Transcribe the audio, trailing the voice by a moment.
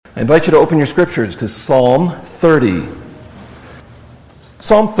I invite you to open your scriptures to Psalm 30.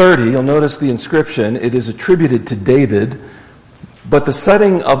 Psalm 30, you'll notice the inscription. It is attributed to David, but the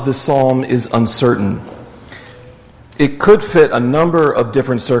setting of the psalm is uncertain. It could fit a number of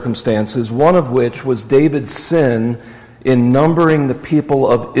different circumstances, one of which was David's sin in numbering the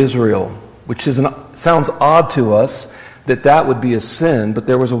people of Israel, which sounds odd to us that would be a sin, but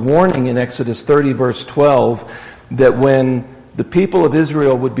there was a warning in Exodus 30, verse 12, that when the people of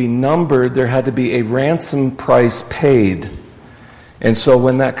Israel would be numbered, there had to be a ransom price paid. And so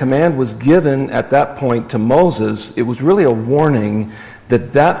when that command was given at that point to Moses, it was really a warning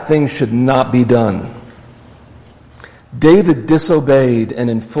that thing should not be done. David disobeyed and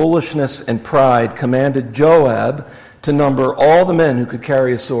in foolishness and pride commanded Joab to number all the men who could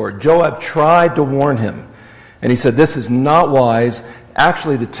carry a sword. Joab tried to warn him, and he said, "This is not wise."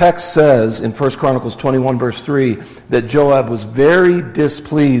 Actually, the text says in 1 Chronicles 21, verse 3, that Joab was very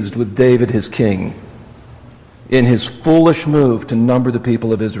displeased with David, his king, in his foolish move to number the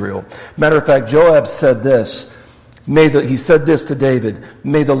people of Israel. Matter of fact, Joab said this. He said this to David,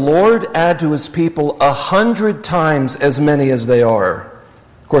 "May the Lord add to his people 100 times as many as they are."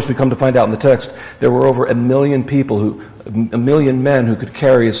 Of course, we come to find out in the text, there were over 1 million men who could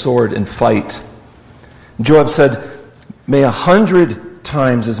carry a sword and fight. Joab said, "May 100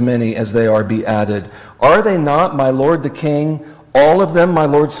 times as many as they are be added. Are they not, my lord the king, all of them my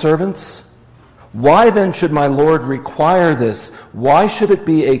lord's servants? Why then should my lord require this? Why should it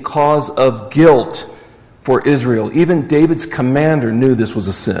be a cause of guilt for Israel?" Even David's commander knew this was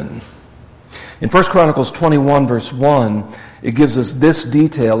a sin. In 1 Chronicles 21, verse 1, it gives us this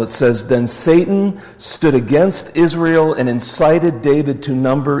detail. It says, "Then Satan stood against Israel and incited David to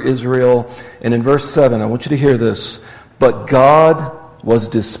number Israel." And in verse 7, I want you to hear this. "But God was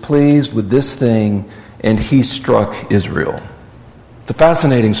displeased with this thing, and he struck Israel." It's a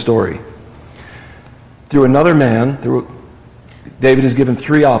fascinating story. Through another man, David is given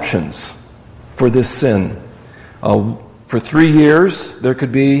 3 options for this sin. For 3 years, there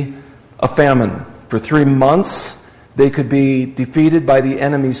could be a famine. For 3 months, they could be defeated by the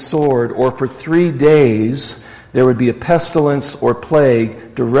enemy's sword. Or for 3 days, there would be a pestilence or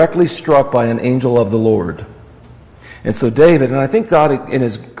plague directly struck by an angel of the Lord. And so David, and I think God in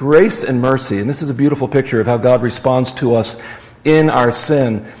his grace and mercy, and this is a beautiful picture of how God responds to us in our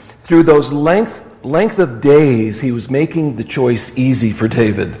sin, through those length of days, he was making the choice easy for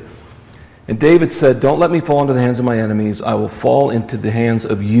David. And David said, "Don't let me fall into the hands of my enemies. I will fall into the hands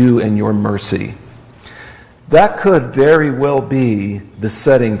of you and your mercy." That could very well be the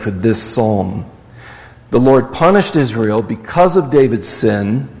setting for this psalm. The Lord punished Israel because of David's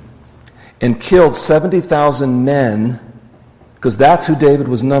sin and killed 70,000 men, because that's who David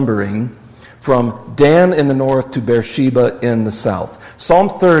was numbering, from Dan in the north to Beersheba in the south. Psalm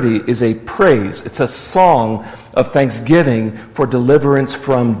 30 is a praise. It's a song of thanksgiving for deliverance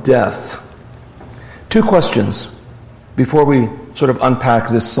from death. 2 questions before we sort of unpack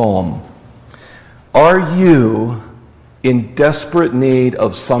this psalm. Are you in desperate need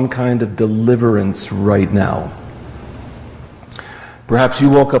of some kind of deliverance right now? Perhaps you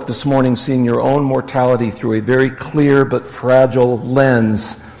woke up this morning seeing your own mortality through a very clear but fragile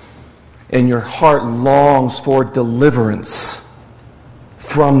lens, and your heart longs for deliverance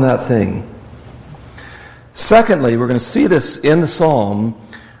from that thing. Secondly, we're going to see this in the psalm.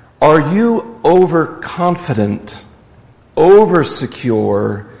 Are you overconfident,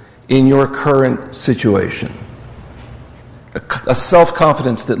 oversecure in your current situation? A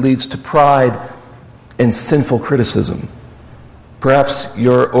self-confidence that leads to pride and sinful criticism. Perhaps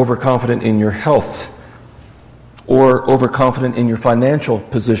you're overconfident in your health, or overconfident in your financial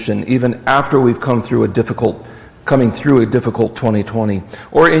position, even after we've coming through a difficult 2020,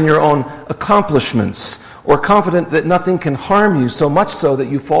 or in your own accomplishments, or confident that nothing can harm you, so much so that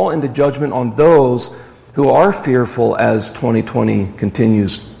you fall into judgment on those who are fearful as 2020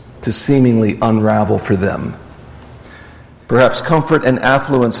 continues to seemingly unravel for them. Perhaps comfort and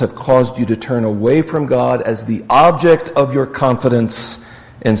affluence have caused you to turn away from God as the object of your confidence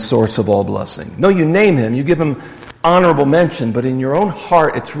and source of all blessing. No, you name him, you give him honorable mention, but in your own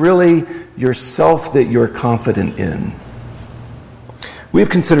heart, it's really yourself that you're confident in. We've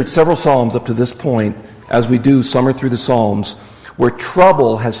considered several psalms up to this point, as we do summer through the Psalms, where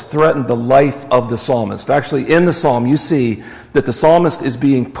trouble has threatened the life of the psalmist. Actually, in the psalm, you see that the psalmist is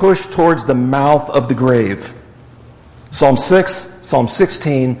being pushed towards the mouth of the grave. Psalm 6, Psalm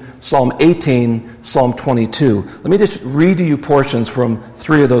 16, Psalm 18, Psalm 22. Let me just read to you portions from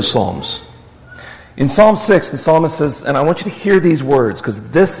 3 of those psalms. In Psalm 6, the psalmist says, and I want you to hear these words, because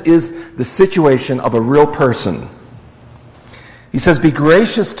this is the situation of a real person. He says, "Be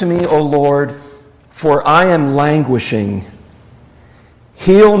gracious to me, O Lord, for I am languishing.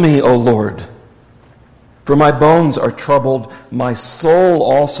 Heal me, O Lord, for my bones are troubled. My soul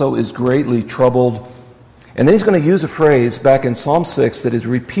also is greatly troubled." And then he's going to use a phrase back in Psalm 6 that is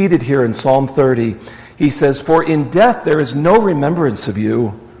repeated here in Psalm 30. He says, "For in death there is no remembrance of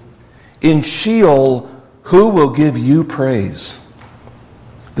you. In Sheol, who will give you praise?"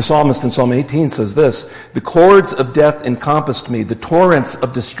 The psalmist in Psalm 18 says this, "The cords of death encompassed me. The torrents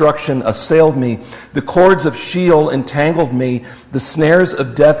of destruction assailed me. The cords of Sheol entangled me. The snares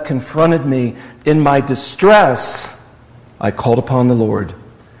of death confronted me. In my distress, I called upon the Lord.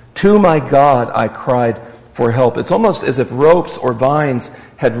 To my God, I cried for help." It's almost as if ropes or vines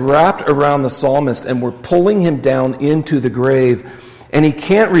had wrapped around the psalmist and were pulling him down into the grave. And he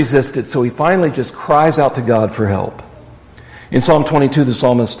can't resist it, so he finally just cries out to God for help. In Psalm 22, the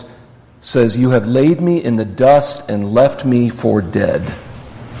psalmist says, "You have laid me in the dust and left me for dead."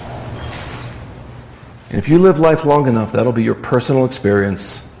 And if you live life long enough, that'll be your personal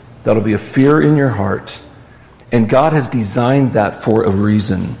experience. That'll be a fear in your heart. And God has designed that for a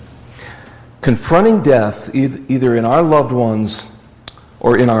reason. Confronting death, either in our loved ones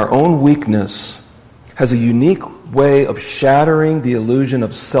or in our own weakness, has a unique way of shattering the illusion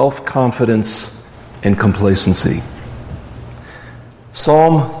of self-confidence and complacency.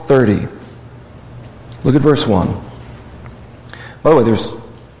 Psalm 30. Look at verse 1. By the way, there's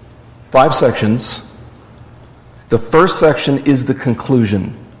 5 sections. The first section is the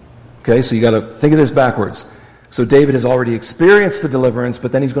conclusion. Okay, so you got to think of this backwards. So David has already experienced the deliverance,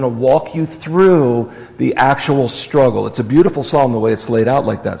 but then he's going to walk you through the actual struggle. It's a beautiful psalm the way it's laid out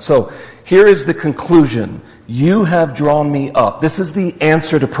like that. So here is the conclusion. You have drawn me up. This is the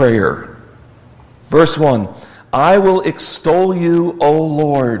answer to prayer. Verse 1. I will extol you, O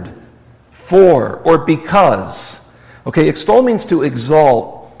Lord, for, or because. Okay, extol means to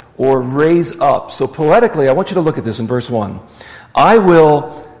exalt or raise up. So poetically, I want you to look at this in verse 1. I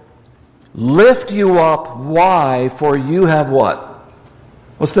will lift you up. Why? For you have what?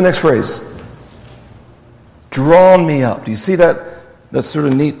 What's the next phrase? Drawn me up. Do you see that? That's sort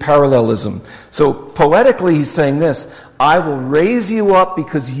of neat parallelism. So poetically, he's saying this. I will raise you up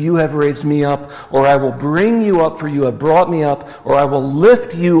because you have raised me up, or I will bring you up for you have brought me up, or I will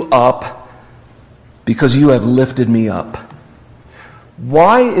lift you up because you have lifted me up.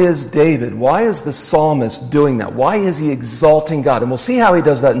 Why is the psalmist doing that? Why is he exalting God? And we'll see how he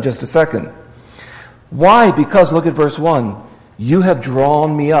does that in just a second. Why? Because, look at verse 1. You have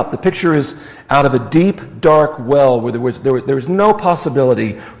drawn me up. The picture is out of a deep, dark well where there was no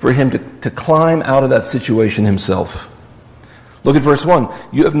possibility for him to climb out of that situation himself. Look at verse 1.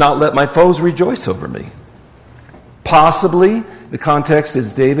 You have not let my foes rejoice over me. Possibly, the context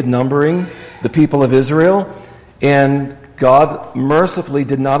is David numbering the people of Israel, and God mercifully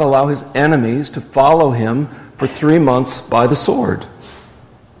did not allow his enemies to follow him for 3 months by the sword.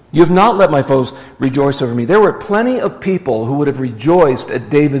 You have not let my foes rejoice over me. There were plenty of people who would have rejoiced at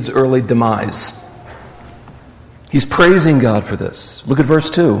David's early demise. He's praising God for this. Look at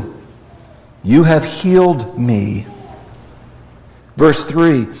verse 2. You have healed me. Verse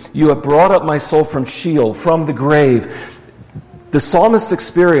 3, you have brought up my soul from Sheol, from the grave. The psalmist's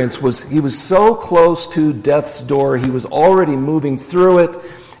experience was he was so close to death's door, he was already moving through it,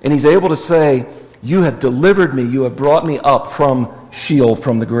 and he's able to say, you have delivered me, you have brought me up from Sheol,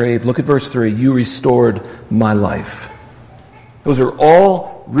 from the grave. Look at verse 3, you restored my life. Those are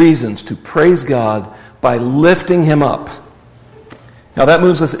all reasons to praise God by lifting him up. Now that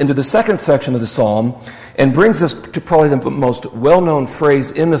moves us into the second section of the psalm and brings us to probably the most well-known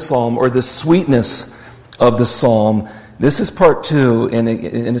phrase in the psalm, or the sweetness of the psalm. This is part 2, and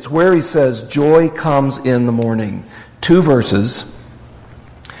it's where he says, joy comes in the morning. 2 verses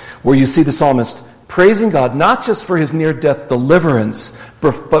where you see the psalmist praising God, not just for his near-death deliverance,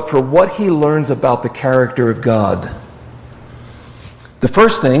 but for what he learns about the character of God. The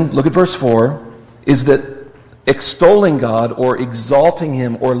first thing, look at verse 4, is that extolling God or exalting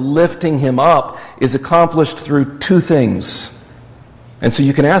him or lifting him up is accomplished through 2 things. And so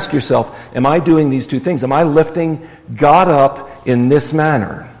you can ask yourself, am I doing these 2 things? Am I lifting God up in this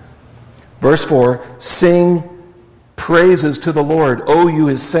manner? Verse 4, sing praises to the Lord, O you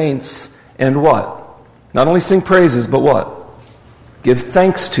his saints, and what? Not only sing praises, but what? Give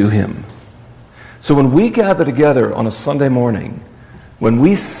thanks to him. So when we gather together on a Sunday morning, when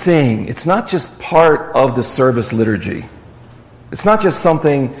we sing, it's not just part of the service liturgy. It's not just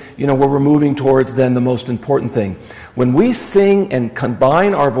something, where we're moving towards then the most important thing. When we sing and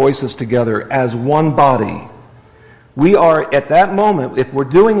combine our voices together as one body, we are at that moment, if we're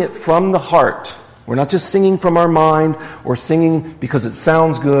doing it from the heart, We're not just singing from our mind or singing because it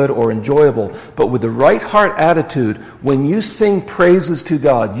sounds good or enjoyable, but with the right heart attitude. When you sing praises to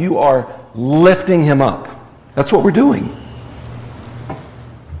God, you are lifting Him up. That's what we're doing.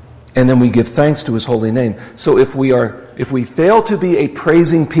 And then we give thanks to His holy name. So if we fail to be a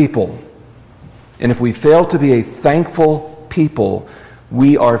praising people, and if we fail to be a thankful people,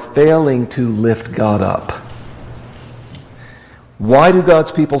 we are failing to lift God up. Why do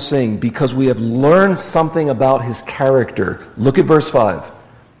God's people sing? Because we have learned something about His character. Look at verse 5.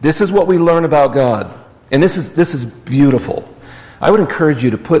 This is what we learn about God. And this is beautiful. I would encourage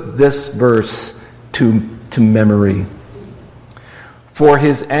you to put this verse to memory. For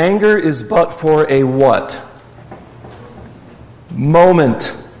His anger is but for a what?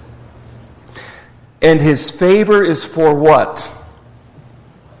 Moment. And His favor is for what?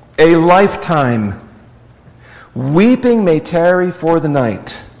 A lifetime. Weeping may tarry for the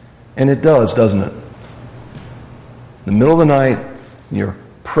night. And it does, doesn't it? In the middle of the night, you're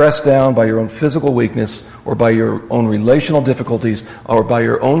pressed down by your own physical weakness or by your own relational difficulties or by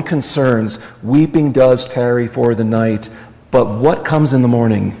your own concerns. Weeping does tarry for the night. But what comes in the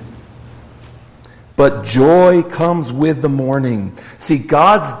morning? But joy comes with the morning. See,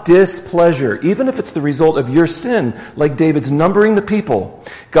 God's displeasure, even if it's the result of your sin, like David's numbering the people,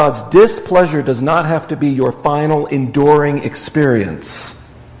 God's displeasure does not have to be your final enduring experience.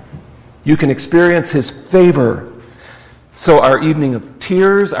 You can experience His favor. So our evening of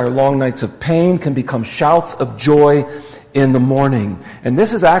tears, our long nights of pain can become shouts of joy in the morning. And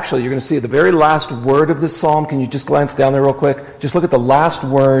this is actually, you're going to see the very last word of this psalm. Can you just glance down there real quick? Just look at the last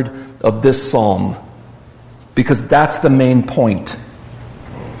word of this psalm, because that's the main point.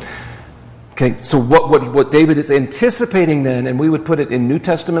 Okay, so what David is anticipating then, and we would put it in New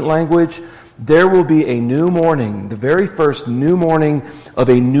Testament language, there will be a new morning, the very first new morning of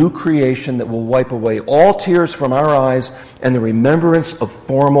a new creation that will wipe away all tears from our eyes and the remembrance of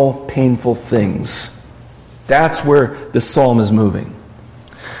former painful things. That's where the psalm is moving.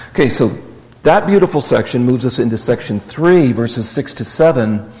 Okay, so that beautiful section moves us into section 3, verses 6 to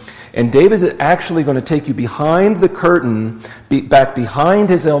 7. And David is actually going to take you behind the curtain, back behind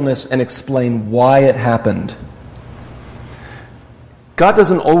his illness, and explain why it happened. God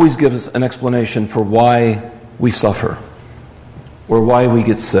doesn't always give us an explanation for why we suffer or why we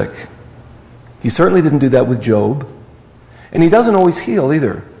get sick. He certainly didn't do that with Job. And He doesn't always heal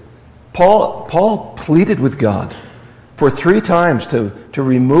either. Paul pleaded with God for 3 times to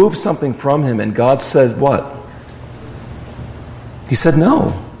remove something from him, and God said what? He said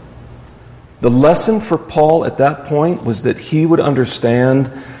no. The lesson for Paul at that point was that he would understand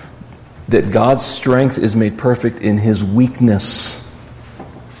that God's strength is made perfect in His weakness.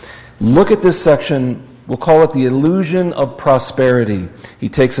 Look at this section. We'll call it the illusion of prosperity. He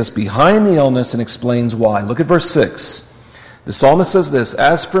takes us behind the illness and explains why. Look at verse 6. The psalmist says this,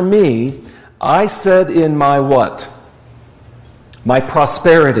 "As for me, I said in my what? My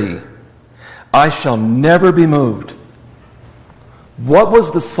prosperity, I shall never be moved." What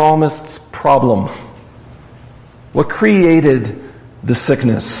was the psalmist's problem? What created the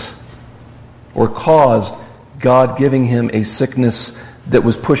sickness or caused God giving him a sickness that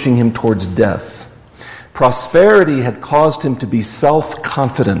was pushing him towards death? Prosperity had caused him to be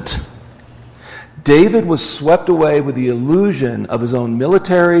self-confident. David was swept away with the illusion of his own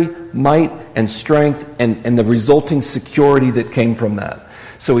military might and strength and the resulting security that came from that.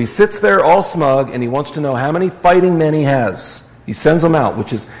 So he sits there all smug and he wants to know how many fighting men he has. He sends them out,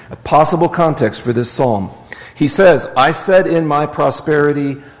 which is a possible context for this psalm. He says, "I said in my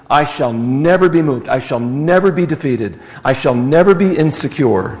prosperity, I shall never be moved. I shall never be defeated. I shall never be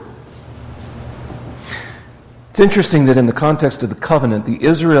insecure." It's interesting that in the context of the covenant, the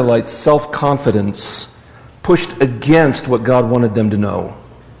Israelites' self-confidence pushed against what God wanted them to know.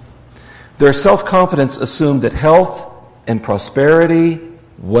 Their self-confidence assumed that health and prosperity,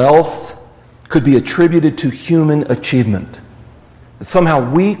 wealth, could be attributed to human achievement. That somehow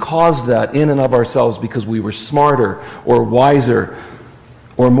we caused that in and of ourselves because we were smarter or wiser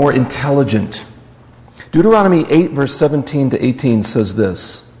or more intelligent. Deuteronomy 8, verse 17 to 18 says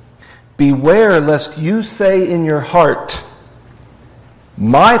this, "Beware lest you say in your heart,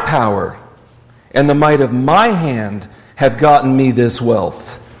 'My power and the might of my hand have gotten me this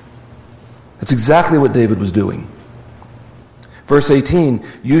wealth.'" That's exactly what David was doing. Verse 18,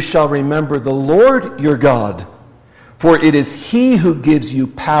 "You shall remember the Lord your God, for it is He who gives you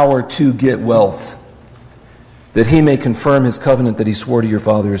power to get wealth, that He may confirm His covenant that He swore to your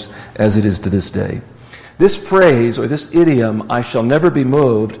fathers as it is to this day." This phrase, or this idiom, "I shall never be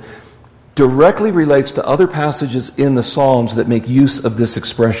moved," directly relates to other passages in the Psalms that make use of this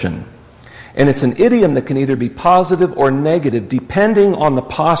expression. And it's an idiom that can either be positive or negative depending on the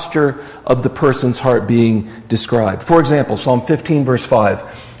posture of the person's heart being described. For example, Psalm 15 verse 5.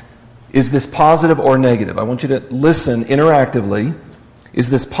 Is this positive or negative? I want you to listen interactively. Is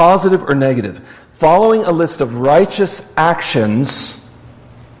this positive or negative? Following a list of righteous actions,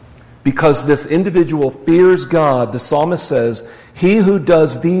 because this individual fears God, the psalmist says, he who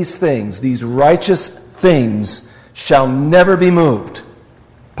does these things, these righteous things, shall never be moved.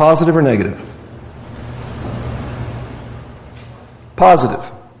 Positive or negative? Positive.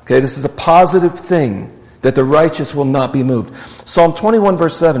 Okay, this is a positive thing, that the righteous will not be moved. Psalm 21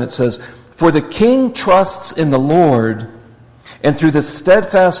 verse 7, it says, "For the king trusts in the Lord, and through the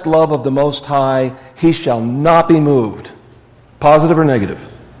steadfast love of the Most High, he shall not be moved." Positive or negative?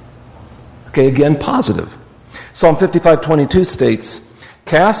 Okay, again, positive. Psalm 55:22 states,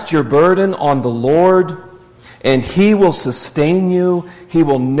 "Cast your burden on the Lord, and he will sustain you. He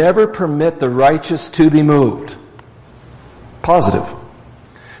will never permit the righteous to be moved." Positive.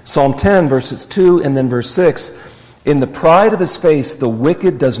 Psalm 10, verses 2 and then verse 6, "In the pride of his face the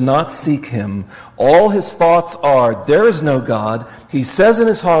wicked does not seek him. All his thoughts are, there is no God. He says in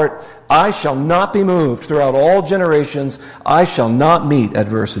his heart, I shall not be moved. Throughout all generations I shall not meet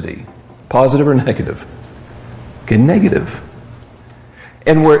adversity." Positive or negative? Okay, negative.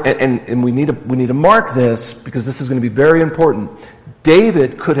 And we need to mark this because this is going to be very important.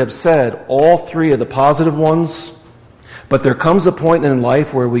 David could have said all three of the positive ones, but there comes a point in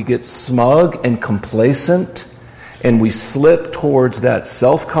life where we get smug and complacent and we slip towards that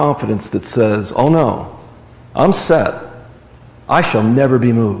self-confidence that says, "Oh no, I'm set. I shall never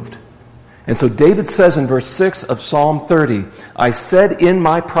be moved." And so David says in verse 6 of Psalm 30, "I said in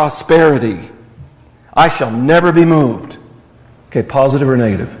my prosperity, I shall never be moved." Okay, positive or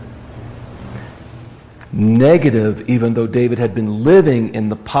negative? Negative, even though David had been living in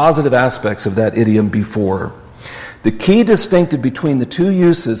the positive aspects of that idiom before. The key distinctive between the two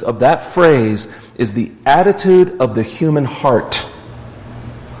uses of that phrase is the attitude of the human heart.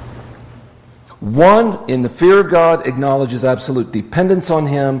 One, in the fear of God, acknowledges absolute dependence on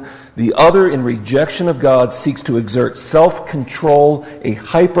him. The other, in rejection of God, seeks to exert self-control, a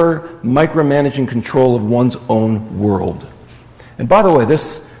micromanaging control of one's own world. And by the way,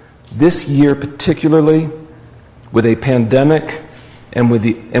 this year particularly, with a pandemic and with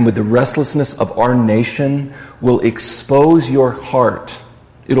the restlessness of our nation, will expose your heart.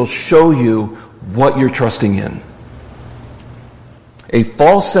 It'll show you what you're trusting in. A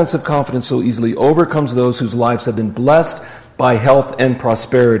false sense of confidence so easily overcomes those whose lives have been blessed by health and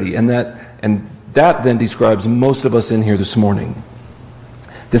prosperity. And that then describes most of us in here this morning.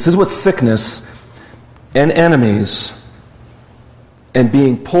 This is what sickness and enemies and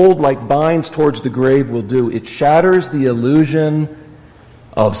being pulled like vines towards the grave will do. It shatters the illusion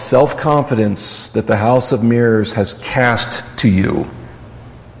of self-confidence that the house of mirrors has cast to you.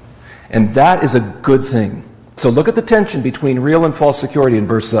 And that is a good thing. So look at the tension between real and false security in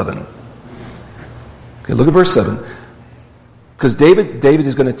verse 7. Okay, look at verse 7. Because David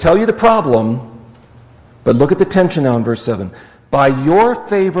is going to tell you the problem, but look at the tension now in verse 7. "By your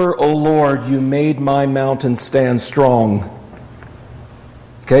favor, O Lord, you made my mountain stand strong."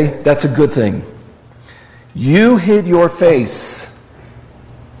 Okay, that's a good thing. "You hid your face.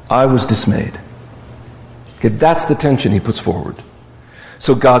 I was dismayed." Okay, that's the tension he puts forward.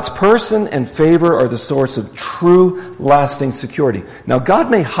 So God's person and favor are the source of true, lasting security. Now,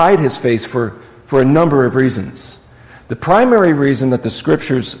 God may hide his face for a number of reasons. The primary reason that the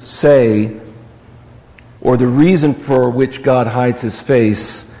scriptures say, or the reason for which God hides his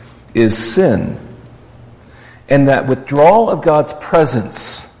face, is sin. And that withdrawal of God's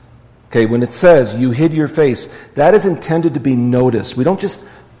presence, okay, when it says, "You hid your face," that is intended to be noticed. We don't just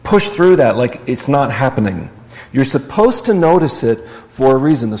push through that like it's not happening. You're supposed to notice it for a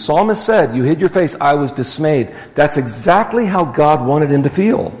reason. The psalmist said, "You hid your face, I was dismayed." That's exactly how God wanted him to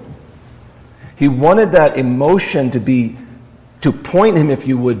feel. He wanted that emotion to point him, if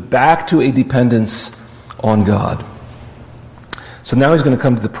you would, back to a dependence on God. So now he's going to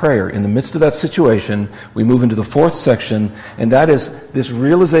come to the prayer. In the midst of that situation, we move into the fourth section, and that is this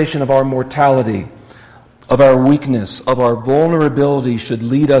realization of our mortality, of our weakness, of our vulnerability should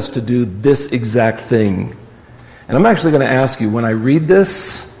lead us to do this exact thing. And I'm actually going to ask you, when I read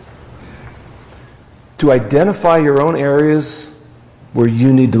this, to identify your own areas where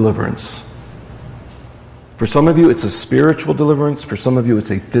you need deliverance. For some of you, it's a spiritual deliverance. For some of you, it's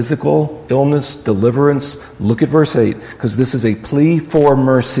a physical illness, deliverance. Look at verse 8, because this is a plea for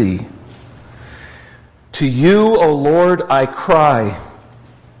mercy. "To you, O Lord, I cry,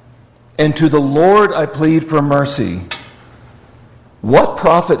 and to the Lord I plead for mercy." What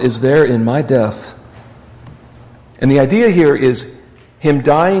profit is there in my death? And the idea here is him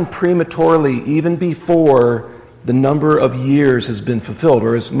dying prematurely even before the number of years has been fulfilled.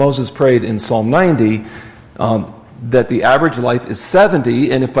 Or as Moses prayed in Psalm 90, that the average life is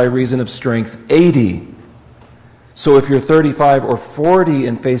 70, and if by reason of strength, 80. So if you're 35 or 40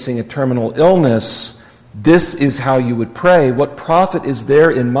 and facing a terminal illness, this is how you would pray. What profit is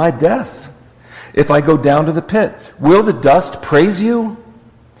there in my death? If I go down to the pit, will the dust praise you?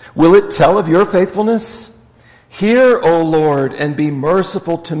 Will it tell of your faithfulness? Hear, O Lord, and be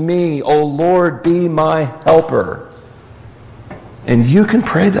merciful to me. O Lord, be my helper. And you can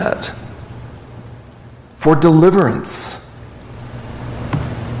pray that for deliverance.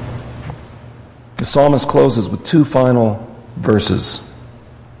 The psalmist closes with two final verses.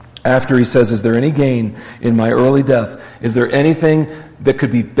 After he says, is there any gain in my early death? Is there anything that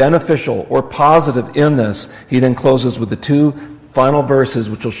could be beneficial or positive in this? He then closes with the two final verses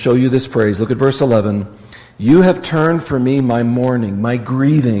which will show you this praise. Look at verse 11. You have turned for me my mourning, my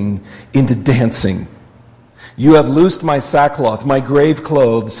grieving, into dancing. You have loosed my sackcloth, my grave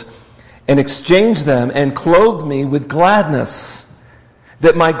clothes, and exchanged them and clothed me with gladness,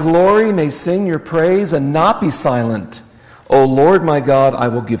 that my glory may sing your praise and not be silent. O Lord my God, I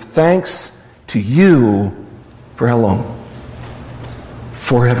will give thanks to you for how long?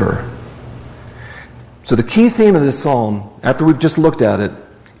 Forever. So the key theme of this psalm, after we've just looked at it,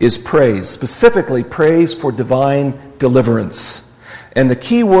 is praise, specifically praise for divine deliverance. And the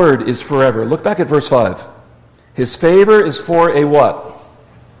key word is forever. Look back at verse 5. His favor is for a what?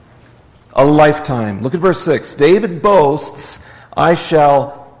 A lifetime. Look at verse 6. David boasts, I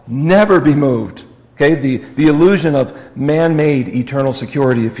shall never be moved. Okay, the illusion of man-made eternal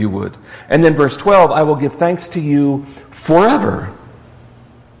security, if you would. And then verse 12, I will give thanks to you forever.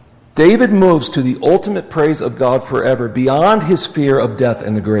 David moves to the ultimate praise of God forever, beyond his fear of death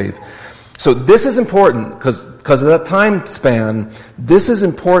and the grave. So this is important, because of that time span, this is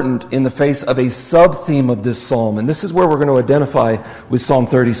important in the face of a sub-theme of this psalm. And this is where we're going to identify with Psalm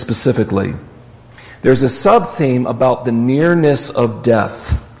 30 specifically. There's a sub-theme about the nearness of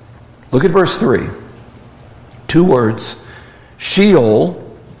death. Look at verse 3. Two words,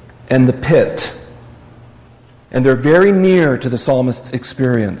 Sheol and the pit. And they're very near to the psalmist's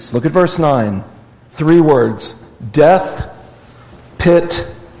experience. Look at verse 9. Three words, death, pit,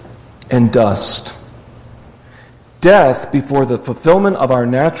 and dust. Death, before the fulfillment of our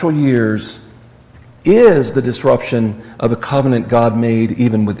natural years, is the disruption of a covenant God made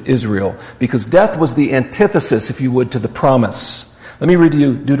even with Israel. Because death was the antithesis, if you would, to the promise. Let me read to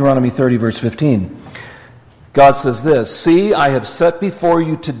you Deuteronomy 30, verse 15. God says this, see, I have set before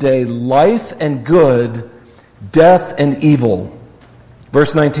you today life and good, death and evil.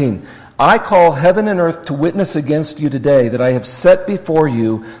 Verse 19, I call heaven and earth to witness against you today that I have set before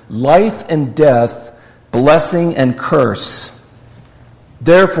you life and death, blessing and curse.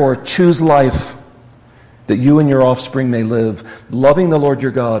 Therefore, choose life, that you and your offspring may live, loving the Lord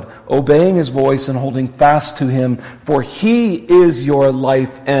your God, obeying his voice and holding fast to him, for he is your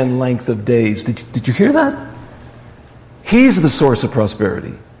life and length of days. Did you hear that? He's the source of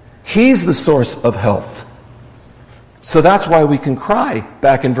prosperity. He's the source of health. So that's why we can cry,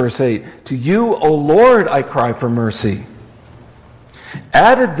 back in verse 8, to you, O Lord, I cry for mercy.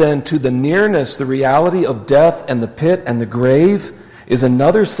 Added then to the nearness, the reality of death and the pit and the grave, is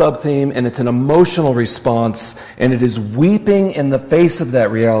another sub-theme, and it's an emotional response, and it is weeping in the face of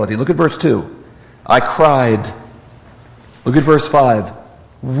that reality. Look at verse 2. I cried. Look at verse 5.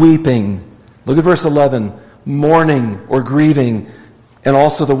 Weeping. Look at verse 11. Mourning or grieving. And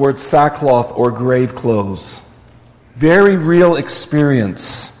also the word sackcloth or grave clothes. Very real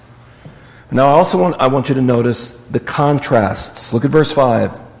experience. Now I want you to notice the contrasts. Look at verse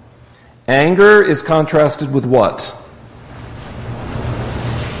 5. Anger is contrasted with what?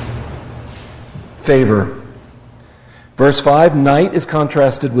 Favor. Verse 5, night is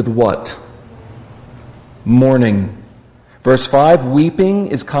contrasted with what? Mourning. Verse 5, weeping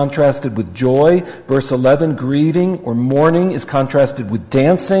is contrasted with joy. Verse 11, grieving or mourning is contrasted with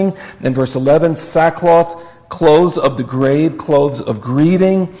dancing. And verse 11, sackcloth, clothes of the grave, clothes of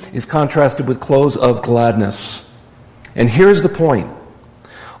grieving, is contrasted with clothes of gladness. And here's the point.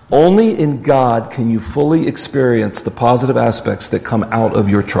 Only in God can you fully experience the positive aspects that come out of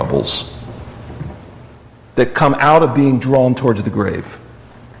your troubles, that come out of being drawn towards the grave,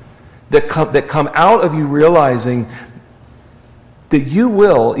 that come out of you realizing that you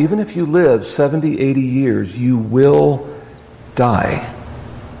will, even if you live 70, 80 years, you will die.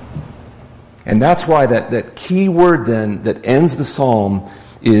 And that's why that key word then that ends the psalm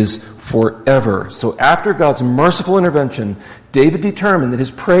is forever. So after God's merciful intervention, David determined that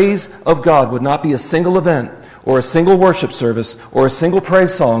his praise of God would not be a single event or a single worship service or a single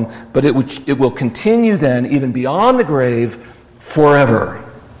praise song, but it will continue then, even beyond the grave, forever.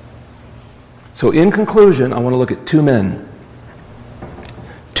 So in conclusion, I want to look at two men,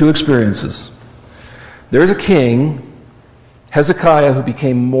 two experiences. There's a king, Hezekiah, who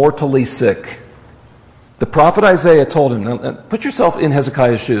became mortally sick. The prophet Isaiah told him, now put yourself in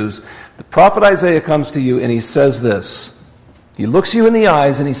Hezekiah's shoes. The prophet Isaiah comes to you and he says this. He looks you in the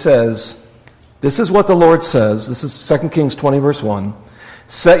eyes and he says, this is what the Lord says. This is 2 Kings 20, verse 1.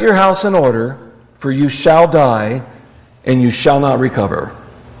 Set your house in order, for you shall die, and you shall not recover.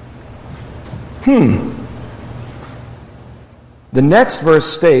 The next verse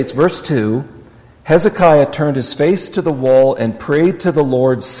states, verse 2, Hezekiah turned his face to the wall and prayed to the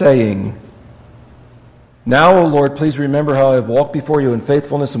Lord, saying, now, O Lord, please remember how I have walked before you in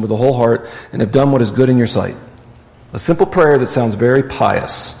faithfulness and with a whole heart, and have done what is good in your sight. A simple prayer that sounds very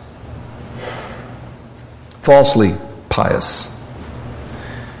pious. Falsely pious.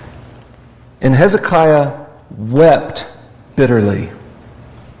 And Hezekiah wept bitterly.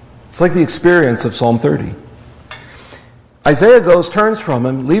 It's like the experience of Psalm 30. Isaiah turns from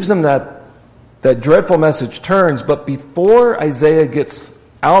him, leaves him that dreadful message, turns, but before Isaiah gets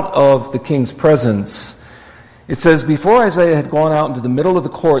out of the king's presence, it says, before Isaiah had gone out into the middle of the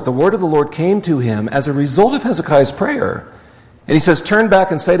court, the word of the Lord came to him as a result of Hezekiah's prayer. And he says, turn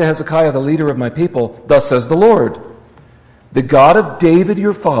back and say to Hezekiah, the leader of my people, thus says the Lord, the God of David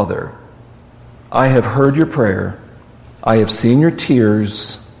your father, I have heard your prayer, I have seen your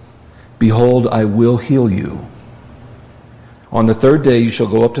tears, behold, I will heal you. On the third day you shall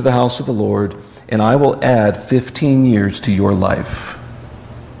go up to the house of the Lord, and I will add 15 years to your life.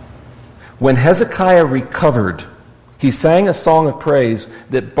 When Hezekiah recovered, he sang a song of praise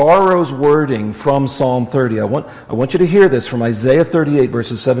that borrows wording from Psalm 30. I want you to hear this from Isaiah 38,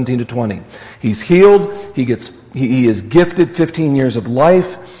 verses 17 to 20. He's healed, he is gifted 15 years of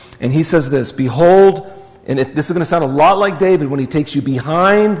life, and he says this, behold, and this is going to sound a lot like David when he takes you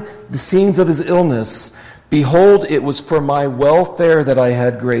behind the scenes of his illness, behold, it was for my welfare that I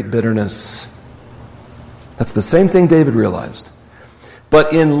had great bitterness. That's the same thing David realized.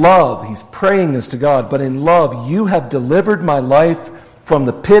 But in love, he's praying this to God, but in love you have delivered my life from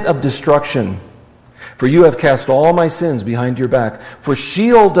the pit of destruction. For you have cast all my sins behind your back. For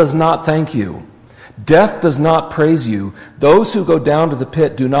Sheol does not thank you. Death does not praise you. Those who go down to the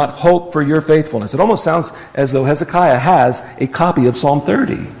pit do not hope for your faithfulness. It almost sounds as though Hezekiah has a copy of Psalm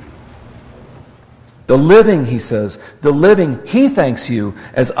 30. The living, he says, the living, he thanks you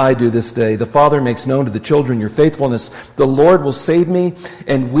as I do this day. The Father makes known to the children your faithfulness. The Lord will save me,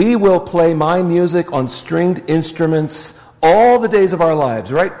 and we will play my music on stringed instruments all the days of our lives,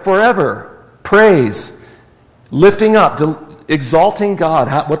 right? Forever. Praise. Lifting up, exalting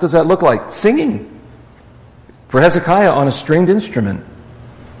God. What does that look like? Singing. For Hezekiah on a stringed instrument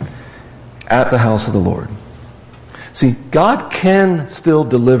at the house of the Lord. See, God can still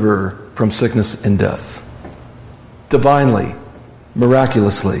deliver from sickness and death. Divinely,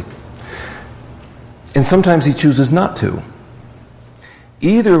 miraculously. And sometimes he chooses not to.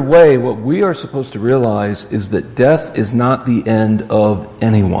 Either way, what we are supposed to realize is that death is not the end of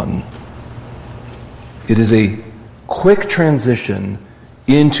anyone. It is a quick transition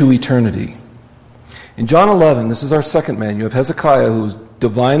into eternity. In John 11, this is our second man. You have Hezekiah, who's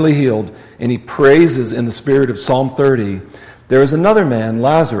divinely healed, and he praises in the spirit of Psalm 30. There is another man,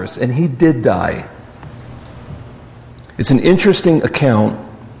 Lazarus, and he did die. It's an interesting account.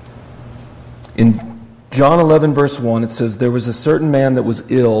 In John 11, verse 1, it says, there was a certain man that was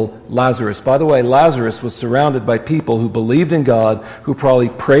ill, Lazarus. By the way, Lazarus was surrounded by people who believed in God, who probably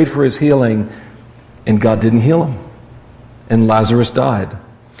prayed for his healing, and God didn't heal him. And Lazarus died.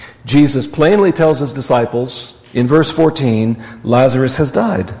 Jesus plainly tells his disciples, in verse 14, Lazarus has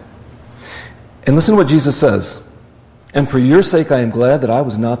died. And listen to what Jesus says. And for your sake I am glad that I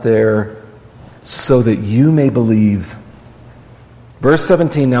was not there, so that you may believe. Verse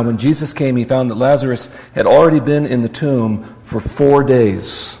 17, now when Jesus came, he found that Lazarus had already been in the tomb for 4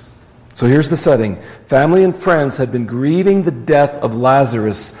 days. So here's the setting. Family and friends had been grieving the death of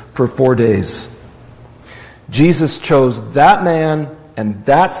Lazarus for 4 days. Jesus chose that man and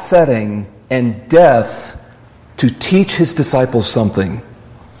that setting and death to teach his disciples something.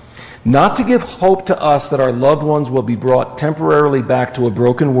 Not to give hope to us that our loved ones will be brought temporarily back to a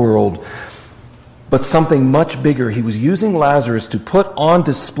broken world, but something much bigger. He was using Lazarus to put on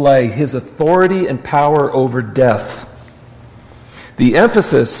display his authority and power over death. The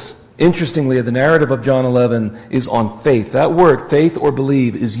emphasis Interestingly, the narrative of John 11 is on faith. That word, faith or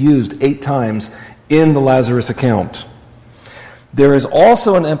believe, is used 8 times in the Lazarus account. There is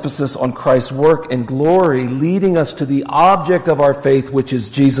also an emphasis on Christ's work and glory, leading us to the object of our faith, which is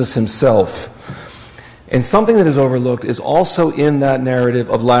Jesus himself. And something that is overlooked is also in that narrative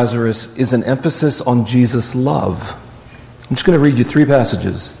of Lazarus is an emphasis on Jesus' love. I'm just going to read you 3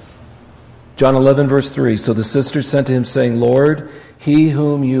 passages. John 11, verse 3. So the sisters sent to him, saying, Lord, he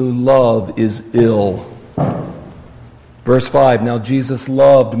whom you love is ill. Verse 5. Now Jesus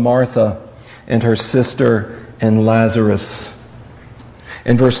loved Martha and her sister and Lazarus.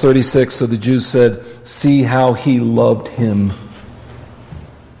 In verse 36, so the Jews said, see how he loved him.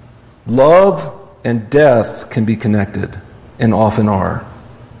 Love and death can be connected, and often are.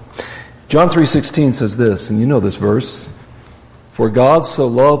 John 3:16 says this, and you know this verse. For God so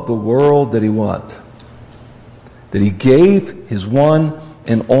loved the world that he what? That he gave his one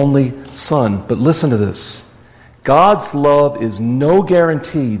and only Son. But listen to this. God's love is no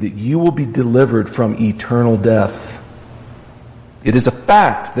guarantee that you will be delivered from eternal death. It is a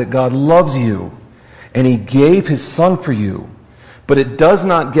fact that God loves you, and he gave his Son for you. But it does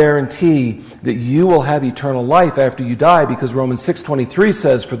not guarantee that you will have eternal life after you die, because Romans 6:23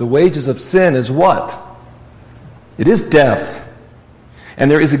 says, for the wages of sin is what? It is death. And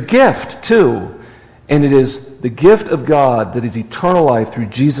there is a gift too, and it is the gift of God that is eternal life through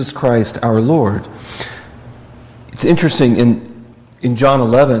Jesus Christ our Lord. It's interesting, in John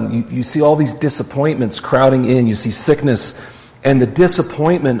 11, you see all these disappointments crowding in. You see sickness and the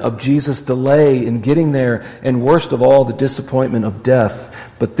disappointment of Jesus' delay in getting there, and worst of all, the disappointment of death.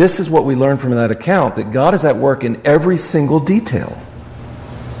 But this is what we learn from that account, that God is at work in every single detail.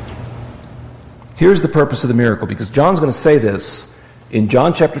 Here's the purpose of the miracle, because John's going to say this in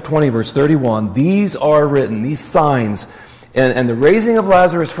John chapter 20, verse 31. These are written, these signs, and the raising of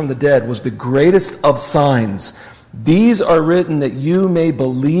Lazarus from the dead was the greatest of signs. These are written that you may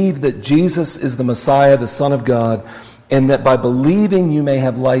believe that Jesus is the Messiah, the Son of God, and that by believing you may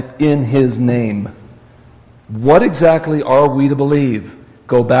have life in his name. What exactly are we to believe?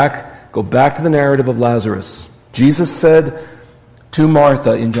 Go back to the narrative of Lazarus. Jesus said to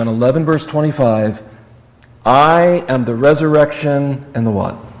Martha in John 11, verse 25, I am the resurrection and the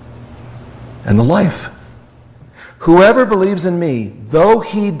what? And the life. Whoever believes in me, though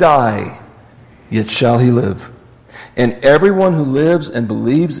he die, yet shall he live. And everyone who lives and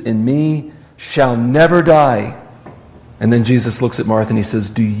believes in me shall never die. And then Jesus looks at Martha and he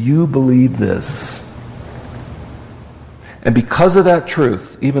says, do you believe this? And because of that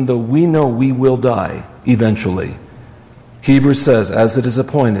truth, even though we know we will die eventually, Hebrews says, as it is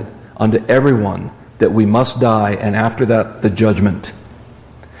appointed unto everyone that we must die, and after that the judgment.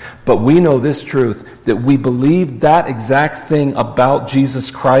 But we know this truth, that we believe that exact thing about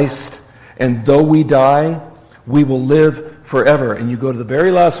Jesus Christ, and though we die, we will live forever. And you go to the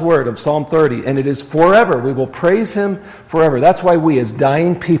very last word of Psalm 30, and it is forever. We will praise him forever. That's why we as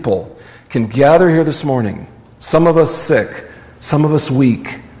dying people can gather here this morning. Some of us sick, some of us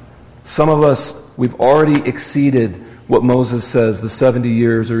weak, some of us, we've already exceeded what Moses says, the 70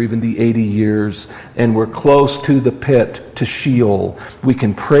 years or even the 80 years, and we're close to the pit, to Sheol. We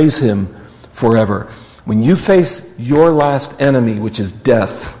can praise him forever. When you face your last enemy, which is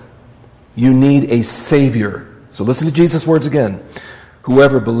death, you need a Savior. So listen to Jesus' words again.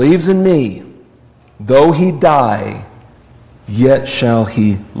 Whoever believes in me, though he die, yet shall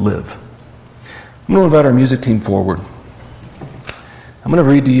he live. I'm going to invite our music team forward. I'm going to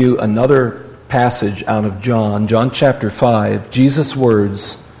read to you another passage out of John chapter 5, Jesus'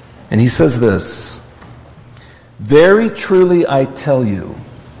 words, and he says this, very truly I tell you,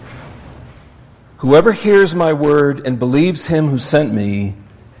 whoever hears my word and believes him who sent me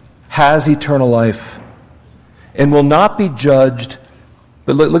has eternal life and will not be judged,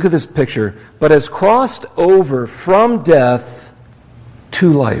 but look at this picture, but has crossed over from death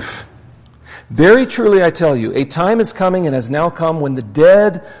to life. Very truly I tell you, a time is coming and has now come when the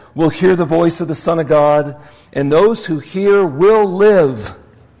dead will hear the voice of the Son of God, and those who hear will live.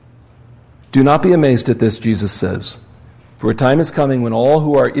 Do not be amazed at this, Jesus says, for a time is coming when all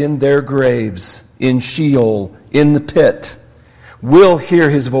who are in their graves, in Sheol, in the pit, will hear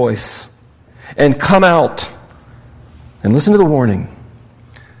his voice and come out. And listen to the warning.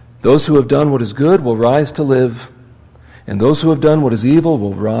 Those who have done what is good will rise to live, and those who have done what is evil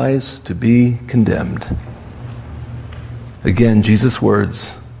will rise to be condemned. Again, Jesus'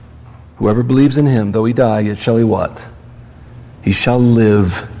 words, whoever believes in him, though he die, yet shall he what? He shall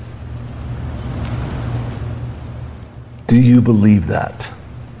live. Do you believe that?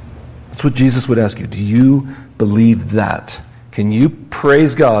 That's what Jesus would ask you. Do you believe that? Can you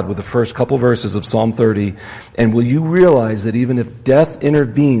praise God with the first couple verses of Psalm 30? And will you realize that even if death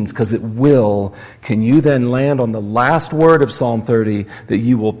intervenes, because it will, can you then land on the last word of Psalm 30, that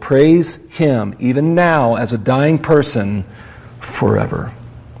you will praise Him, even now as a dying person, forever?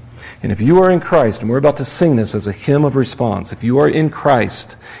 And if you are in Christ, and we're about to sing this as a hymn of response, if you are in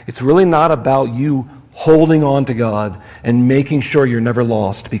Christ, it's really not about you holding on to God and making sure you're never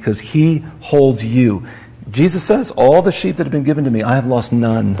lost, because He holds you. Jesus says, all the sheep that have been given to me, I have lost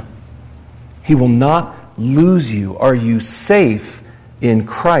none. He will not lose you. Are you safe in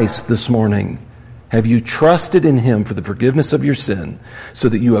Christ this morning? Have you trusted in Him for the forgiveness of your sin so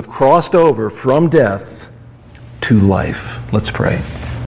that you have crossed over from death to life? Let's pray.